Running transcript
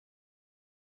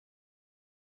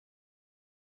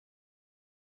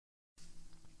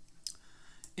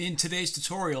In today's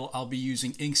tutorial, I'll be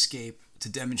using Inkscape to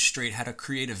demonstrate how to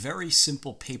create a very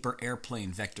simple paper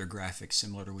airplane vector graphic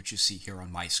similar to what you see here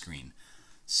on my screen.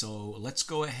 So let's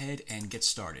go ahead and get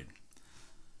started.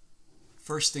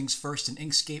 First things first, in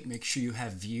Inkscape, make sure you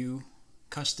have View,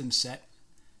 Custom set,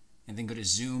 and then go to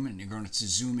Zoom, and you're going to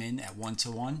zoom in at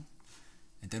 1:1.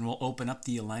 And then we'll open up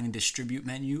the Align and Distribute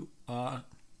menu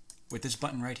with this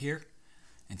button right here.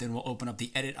 And then we'll open up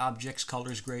the Edit Objects,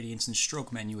 Colors, Gradients, and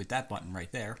Stroke menu with that button right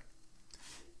there.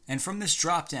 And from this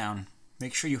drop down,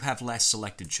 make sure you have Last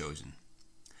Selected chosen.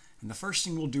 And the first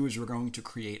thing we'll do is we're going to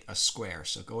create a square.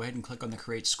 So go ahead and click on the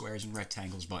Create Squares and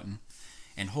Rectangles button,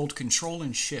 and hold Control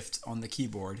and Shift on the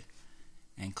keyboard,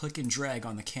 and click and drag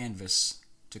on the canvas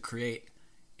to create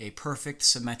a perfect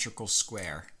symmetrical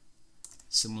square,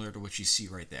 similar to what you see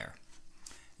right there.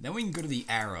 Then we can go to the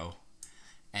arrow,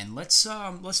 and let's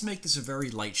make this a very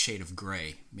light shade of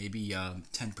gray, maybe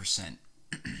 10%.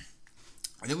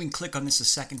 And then we can click on this a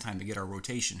second time to get our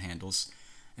rotation handles.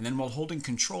 And then while holding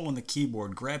Control on the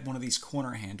keyboard, grab one of these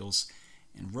corner handles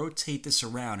and rotate this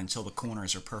around until the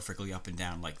corners are perfectly up and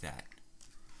down like that.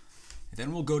 And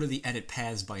then we'll go to the Edit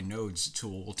Paths by Nodes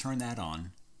tool. We'll turn that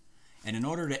on. And in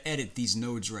order to edit these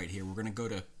nodes right here, we're going to go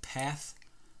to Path,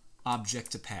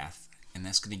 Object to Path. And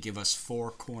that's going to give us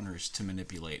 4 corners to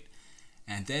manipulate.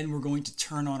 And then we're going to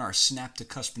turn on our Snap to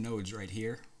Cusp nodes right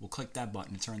here. We'll click that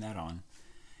button to turn that on.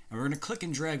 And we're going to click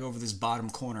and drag over this bottom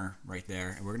corner right there.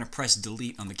 And we're going to press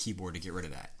Delete on the keyboard to get rid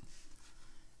of that.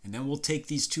 And then we'll take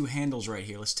these 2 handles right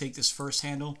here. Let's take this first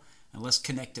handle and let's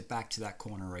connect it back to that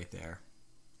corner right there.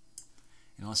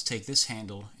 And let's take this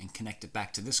handle and connect it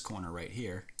back to this corner right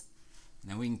here.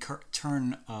 And then we can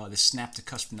turn the Snap to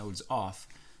Cusp nodes off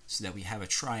so that we have a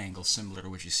triangle similar to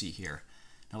what you see here.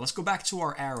 Now let's go back to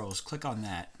our arrows, click on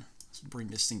that. Let's bring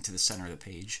this thing to the center of the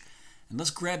page. And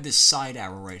let's grab this side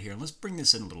arrow right here, and let's bring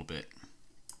this in a little bit.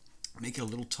 Make it a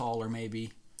little taller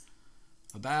maybe.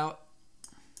 About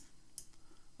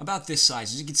this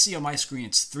size. As you can see on my screen,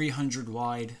 it's 300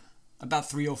 wide, about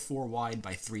 304 wide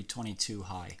by 322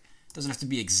 high. It doesn't have to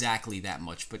be exactly that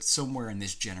much, but somewhere in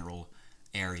this general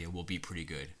area will be pretty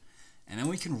good. And then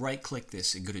we can right click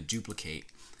this and go to Duplicate.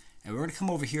 And we're going to come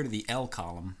over here to the L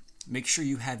column. Make sure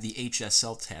you have the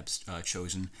HSL tabs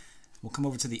chosen. We'll come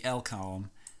over to the L column.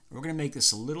 We're going to make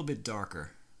this a little bit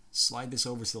darker. Slide this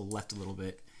over to the left a little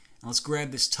bit. And let's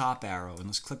grab this top arrow and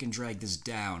let's click and drag this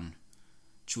down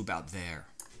to about there.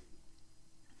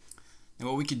 Now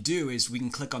what we could do is we can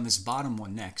click on this bottom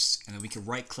one next, and then we can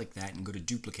right click that and go to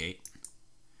Duplicate.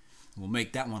 We'll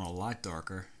make that one a lot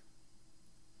darker.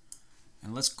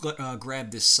 And let's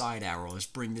grab this side arrow. Let's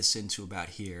bring this into about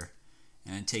here.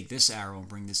 And then take this arrow and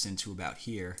bring this into about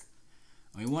here.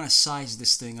 And we want to size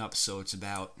this thing up so it's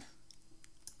about,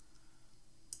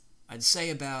 I'd say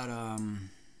about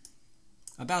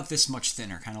this much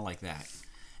thinner, kind of like that.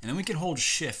 And then we can hold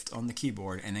Shift on the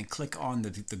keyboard and then click on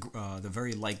the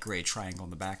very light gray triangle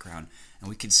in the background, and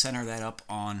we can center that up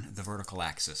on the vertical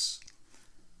axis.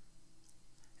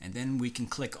 And then we can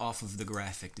click off of the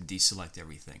graphic to deselect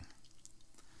everything.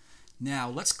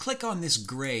 Now let's click on this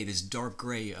gray, this dark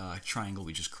gray triangle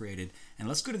we just created, and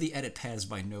let's go to the Edit Paths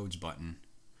by Nodes button.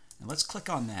 And let's click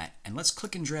on that, and let's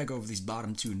click and drag over these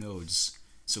bottom 2 nodes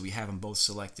so we have them both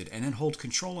selected, and then hold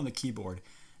Control on the keyboard,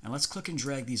 and let's click and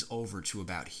drag these over to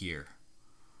about here.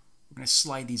 We're going to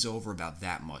slide these over about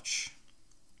that much.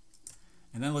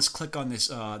 And then let's click on this,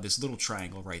 this little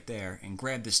triangle right there, and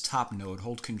grab this top node,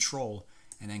 hold Control,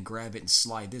 and then grab it and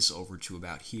slide this over to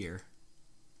about here.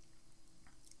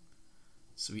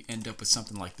 So we end up with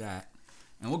something like that.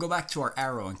 And we'll go back to our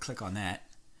arrow and click on that.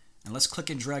 And let's click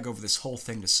and drag over this whole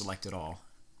thing to select it all.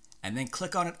 And then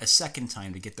click on it a second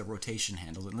time to get the rotation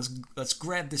handle. And let's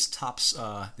grab this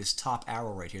top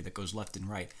arrow right here that goes left and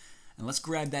right. And let's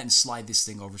grab that and slide this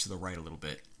thing over to the right a little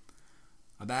bit.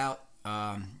 About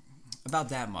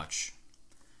that much.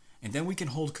 And then we can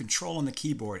hold Control on the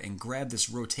keyboard and grab this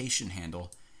rotation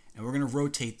handle. And we're going to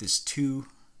rotate this 2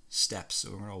 steps.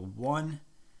 So we're going to go 1,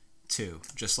 2,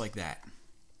 just like that.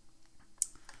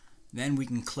 Then we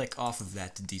can click off of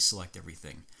that to deselect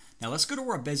everything. Now let's go to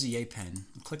our Bezier pen,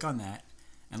 click on that,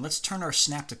 and let's turn our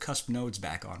Snap to Cusp nodes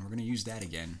back on. We're going to use that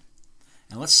again.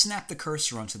 And let's snap the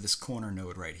cursor onto this corner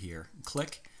node right here.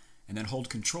 Click, and then hold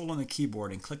Control on the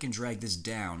keyboard and click and drag this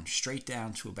down, straight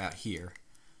down to about here.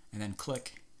 And then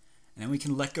click, and then we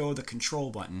can let go of the Control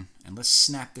button, and let's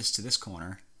snap this to this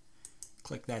corner.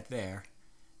 Click that there.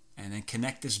 And then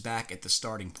connect this back at the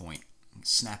starting point.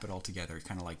 Snap it all together,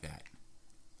 kind of like that.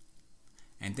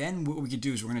 And then what we could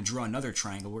do is we're going to draw another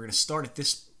triangle. We're going to start at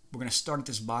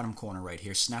this bottom corner right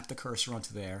here. Snap the cursor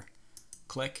onto there.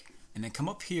 Click, and then come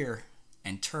up here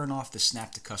and turn off the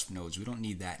snap to cusp nodes. We don't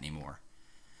need that anymore.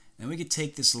 Then we could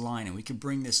take this line and we could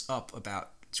bring this up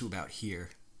to about here,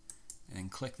 and then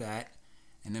click that,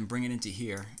 and then bring it into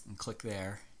here and click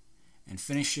there, and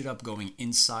finish it up going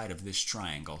inside of this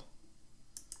triangle.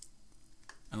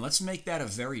 And let's make that a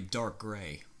very dark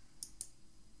gray,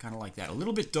 kind of like that, a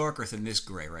little bit darker than this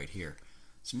gray right here.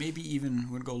 So maybe even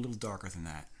we're gonna go a little darker than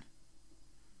that.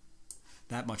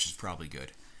 That much is probably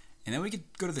good. And then we could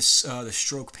go to this the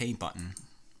stroke paint button,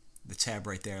 the tab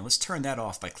right there, and let's turn that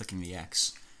off by clicking the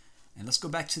X. And let's go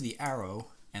back to the arrow,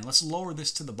 and let's lower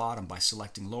this to the bottom by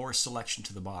selecting lower selection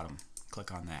to the bottom.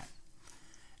 Click on that.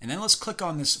 And then let's click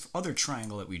on this other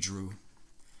triangle that we drew,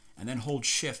 and then hold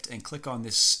Shift and click on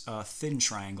this thin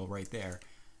triangle right there.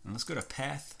 And let's go to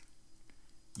Path,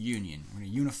 Union. We're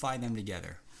going to unify them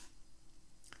together.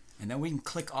 And then we can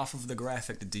click off of the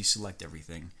graphic to deselect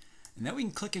everything. And then we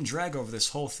can click and drag over this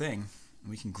whole thing,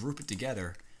 and we can group it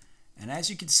together. And as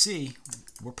you can see,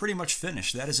 we're pretty much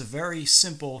finished. That is a very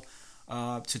simple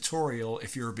tutorial,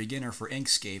 if you're a beginner, for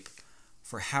Inkscape,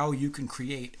 for how you can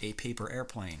create a paper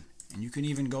airplane. And you can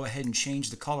even go ahead and change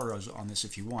the colors on this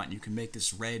if you want. You can make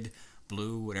this red,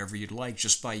 blue, whatever you'd like,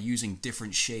 just by using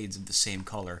different shades of the same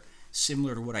color,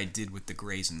 similar to what I did with the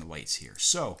grays and the whites here.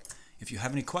 So, if you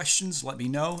have any questions, let me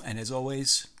know, and as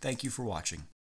always, thank you for watching.